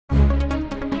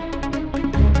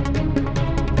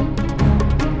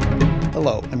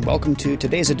Hello, and welcome to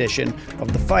today's edition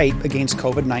of The Fight Against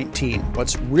COVID-19.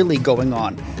 What's really going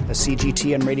on? A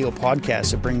CGTN radio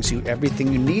podcast that brings you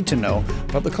everything you need to know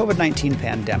about the COVID-19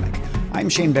 pandemic. I'm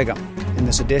Shane Bigham. In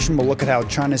this edition, we'll look at how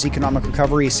China's economic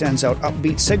recovery sends out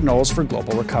upbeat signals for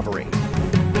global recovery.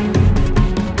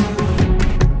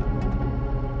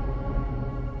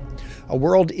 A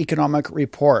World Economic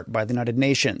Report by the United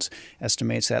Nations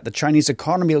estimates that the Chinese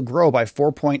economy will grow by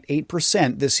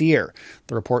 4.8% this year.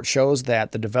 The report shows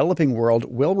that the developing world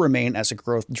will remain as a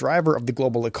growth driver of the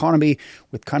global economy,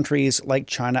 with countries like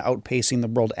China outpacing the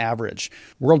world average.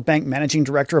 World Bank Managing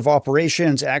Director of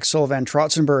Operations Axel van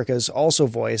Trotzenberg has also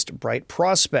voiced bright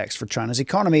prospects for China's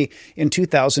economy in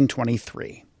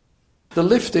 2023. The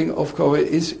lifting of COVID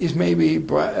is maybe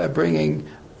bringing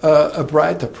a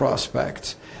brighter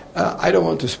prospect. I don't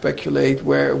want to speculate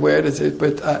where it is,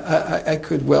 but I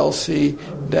could well see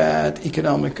that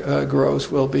economic growth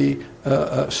will be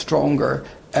stronger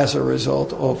as a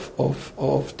result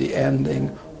of the ending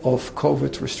of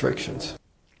COVID restrictions.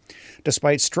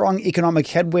 Despite strong economic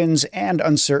headwinds and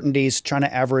uncertainties, China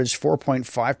averaged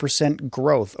 4.5%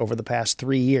 growth over the past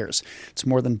 3 years. It's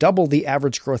more than double the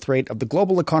average growth rate of the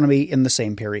global economy in the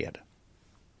same period.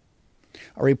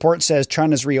 A report says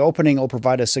China's reopening will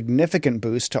provide a significant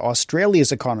boost to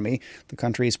Australia's economy. The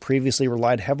country has previously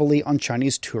relied heavily on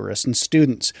Chinese tourists and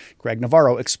students. Greg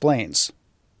Navarro explains.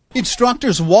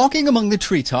 Instructors walking among the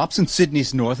treetops in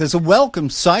Sydney's north is a welcome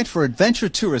sight for adventure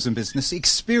tourism business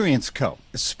Experience Co.,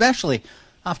 especially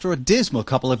after a dismal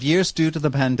couple of years due to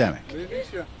the pandemic.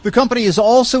 The company is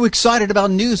also excited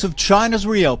about news of China's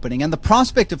reopening and the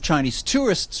prospect of Chinese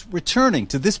tourists returning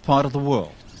to this part of the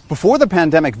world. Before the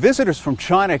pandemic, visitors from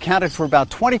China accounted for about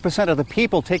 20% of the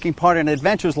people taking part in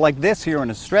adventures like this here in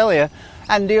Australia,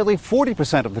 and nearly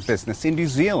 40% of the business in New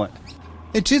Zealand.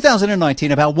 In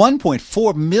 2019, about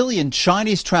 1.4 million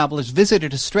Chinese travelers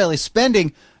visited Australia,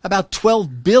 spending about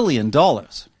 $12 billion.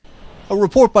 A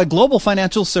report by global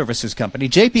financial services company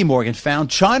JP Morgan found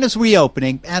China's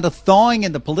reopening and a thawing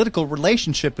in the political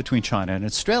relationship between China and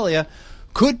Australia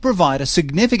could provide a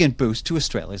significant boost to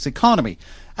Australia's economy,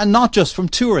 and not just from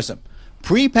tourism.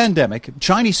 Pre-pandemic,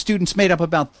 Chinese students made up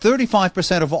about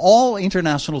 35% of all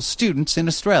international students in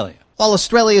Australia. While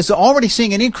Australia is already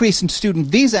seeing an increase in student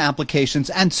visa applications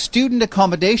and student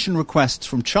accommodation requests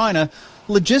from China,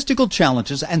 logistical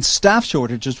challenges and staff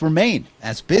shortages remain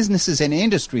as businesses and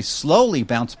industries slowly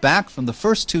bounce back from the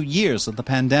first 2 years of the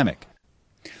pandemic.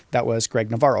 That was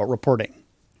Greg Navarro reporting.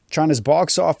 China's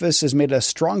box office has made a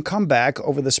strong comeback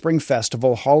over the Spring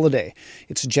Festival holiday.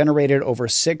 It's generated over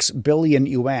 6 billion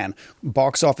yuan.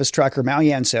 Box office tracker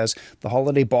Maoyan says the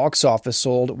holiday box office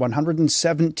sold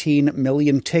 117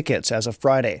 million tickets as of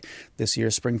Friday. This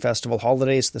year's Spring Festival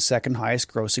holiday is the second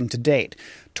highest grossing to date.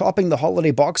 Topping the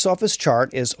holiday box office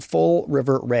chart is Full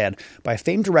River Red by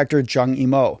famed director Zhang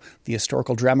Yimou. The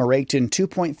historical drama raked in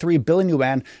 2.3 billion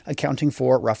yuan, accounting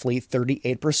for roughly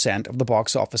 38% of the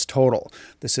box office total.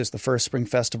 This is the first Spring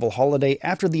Festival holiday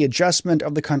after the adjustment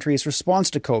of the country's response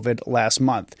to COVID last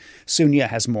month. Sunya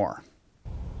has more.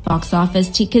 Box office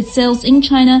ticket sales in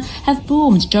China have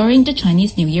boomed during the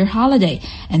Chinese New Year holiday,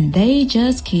 and they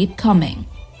just keep coming.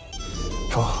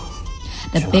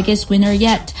 The biggest winner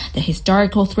yet, the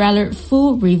historical thriller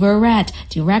Full River Red,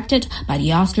 directed by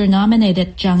the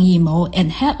Oscar-nominated Zhang Yimou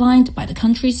and headlined by the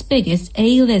country's biggest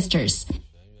A-listers.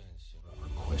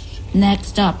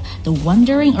 Next up, The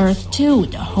Wandering Earth 2,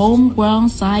 the homegrown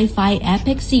sci-fi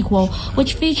epic sequel,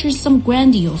 which features some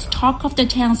grandiose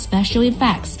talk-of-the-town special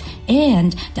effects,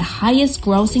 and the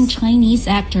highest-grossing Chinese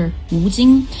actor, Wu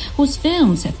Jing, whose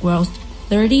films have grossed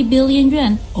 30 billion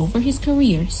yuan over his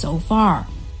career so far.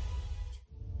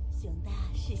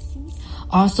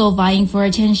 Also vying for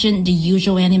attention, the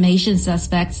usual animation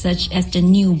suspects such as the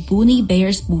new Boonie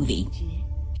Bears movie,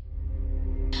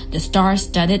 the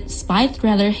star-studded spy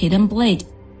thriller Hidden Blade,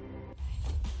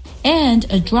 and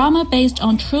a drama based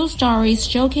on true stories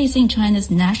showcasing China's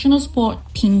national sport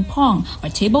ping pong or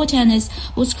table tennis,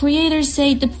 whose creators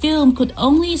say the film could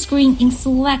only screen in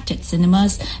selected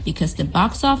cinemas because the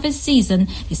box office season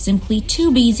is simply too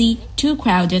busy, too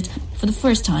crowded for the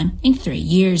first time in 3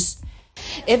 years.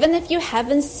 Even if you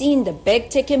haven't seen the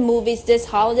big-ticket movies this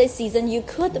holiday season, you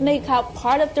could make out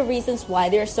part of the reasons why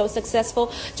they're so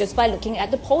successful just by looking at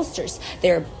the posters.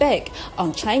 They're big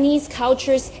on Chinese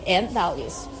cultures and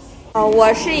values.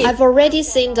 I've already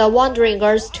seen The Wandering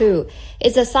Earth 2.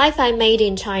 It's a sci-fi made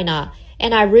in China,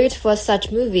 and I root for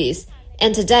such movies.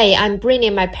 And today I'm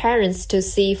bringing my parents to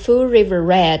see Full River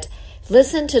Red.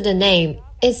 Listen to the name.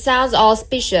 It sounds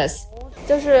auspicious.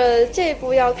 Today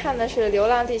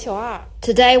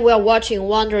we are watching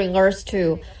Wandering Earth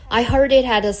 2. I heard it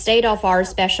had a state-of-art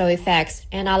special effects,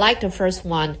 and I liked the first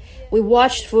one. We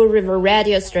watched Full River Red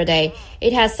yesterday.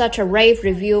 It has such a rave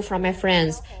review from my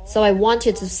friends, so I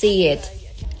wanted to see it.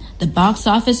 The box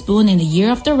office boom in the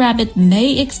Year of the Rabbit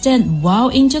may extend well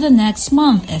into the next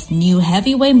month as new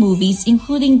heavyweight movies,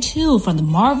 including 2 from the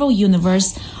Marvel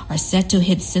Universe, are set to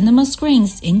hit cinema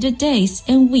screens in the days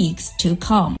and weeks to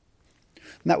come.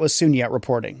 That was Sun Yat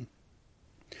reporting.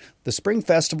 The Spring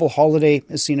Festival holiday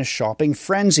has seen a shopping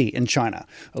frenzy in China.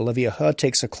 Olivia He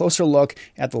takes a closer look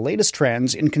at the latest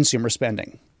trends in consumer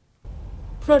spending.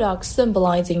 Products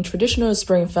symbolizing traditional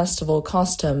Spring Festival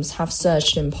customs have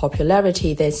surged in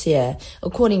popularity this year,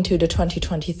 according to the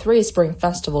 2023 Spring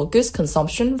Festival Goods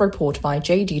Consumption Report by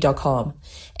JD.com.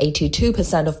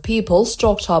 82% of people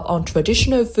stocked up on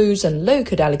traditional foods and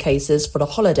local delicacies for the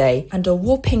holiday, and a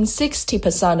whopping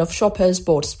 60% of shoppers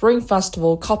bought Spring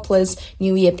Festival couplets,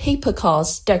 New Year paper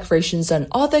cards, decorations, and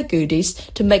other goodies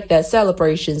to make their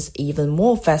celebrations even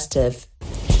more festive.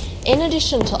 In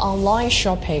addition to online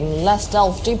shopping, let's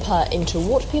delve deeper into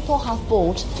what people have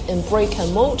bought in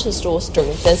brick-and-mortar stores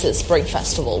during this Spring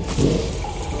Festival.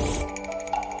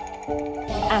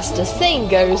 As the saying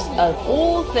goes, of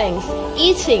all things,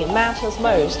 eating matters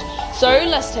most. So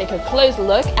let's take a closer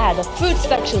look at the food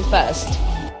section first.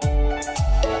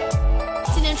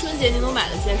 今年春节您都买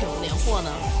了些什么年货呢？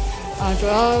 For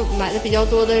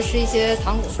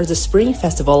the Spring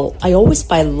Festival, I always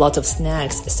buy a lot of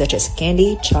snacks such as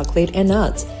candy, chocolate, and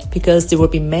nuts because there will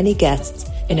be many guests.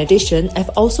 In addition, I've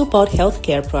also bought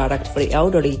healthcare products for the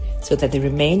elderly so that they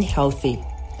remain healthy.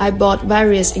 I bought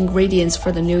various ingredients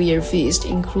for the New Year feast,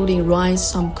 including rice,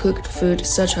 some cooked food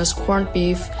such as corned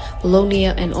beef, bologna,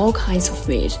 and all kinds of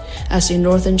meat. As in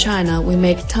northern China, we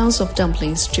make tons of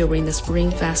dumplings during the Spring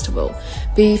Festival.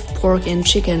 Beef, pork, and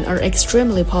chicken are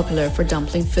extremely popular for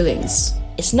dumpling fillings.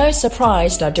 It's no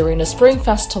surprise that during the Spring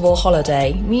Festival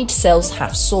holiday, meat sales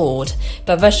have soared,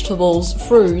 but vegetables,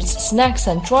 fruits, snacks,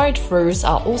 and dried fruits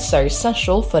are also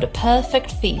essential for the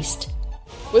perfect feast.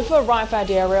 We've arrived at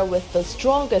the area with the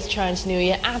strongest Chinese New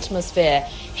Year atmosphere.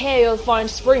 Here you'll find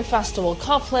Spring Festival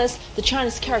couplets, the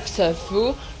Chinese character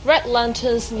Fu, red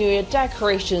lanterns, New Year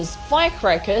decorations,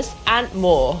 firecrackers, and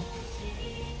more.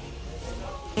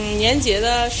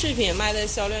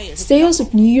 Sales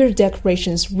of New Year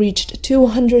decorations reached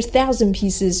 200,000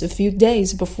 pieces a few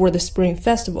days before the Spring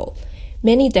Festival.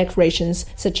 Many decorations,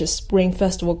 such as Spring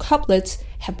Festival couplets,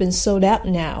 have been sold out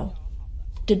now.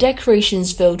 The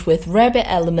decorations filled with rabbit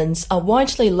elements are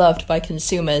widely loved by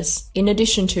consumers. In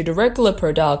addition to the regular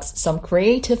products, some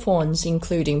creative ones,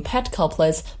 including pet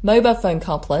couplets, mobile phone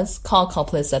couplets, car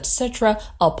couplets, etc.,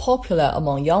 are popular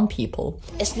among young people.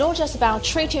 It's not just about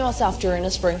treating yourself during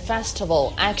the Spring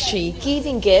Festival. Actually,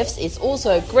 giving gifts is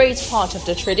also a great part of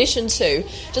the tradition too.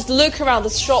 Just look around the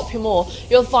shopping mall,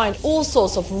 you'll find all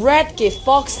sorts of red gift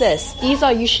boxes. These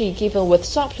are usually given with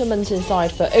supplements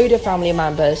inside for older family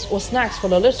members or snacks for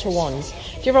the little ones.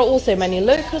 There are also many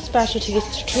local specialties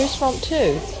to choose from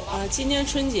too.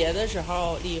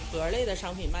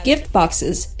 Gift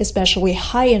boxes, especially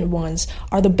high-end ones,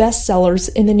 are the best sellers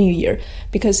in the new year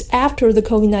because after the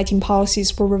COVID-19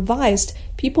 policies were revised,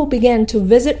 people began to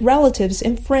visit relatives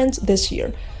and friends this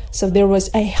year, so there was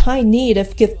a high need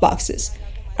of gift boxes.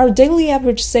 Our daily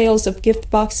average sales of gift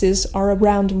boxes are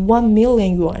around 1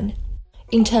 million yuan.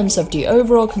 In terms of the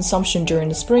overall consumption during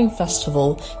the Spring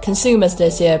Festival, consumers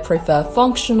this year prefer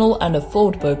functional and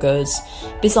affordable goods.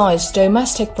 Besides,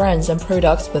 domestic brands and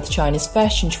products with Chinese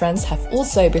fashion trends have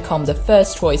also become the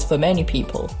first choice for many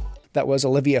people. That was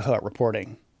Olivia He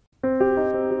reporting.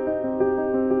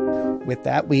 With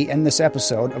that, we end this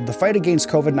episode of The Fight Against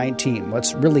COVID-19,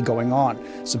 What's Really Going On.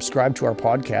 Subscribe to our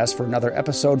podcast for another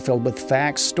episode filled with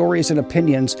facts, stories, and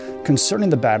opinions concerning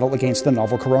the battle against the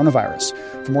novel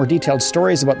coronavirus. For more detailed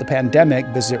stories about the pandemic,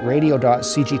 visit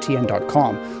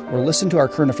radio.cgtn.com or listen to our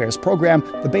current affairs program,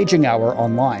 The Beijing Hour,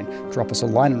 online. Drop us a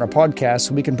line on our podcast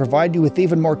so we can provide you with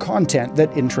even more content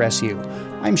that interests you.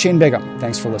 I'm Shane Bigham.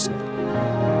 Thanks for listening.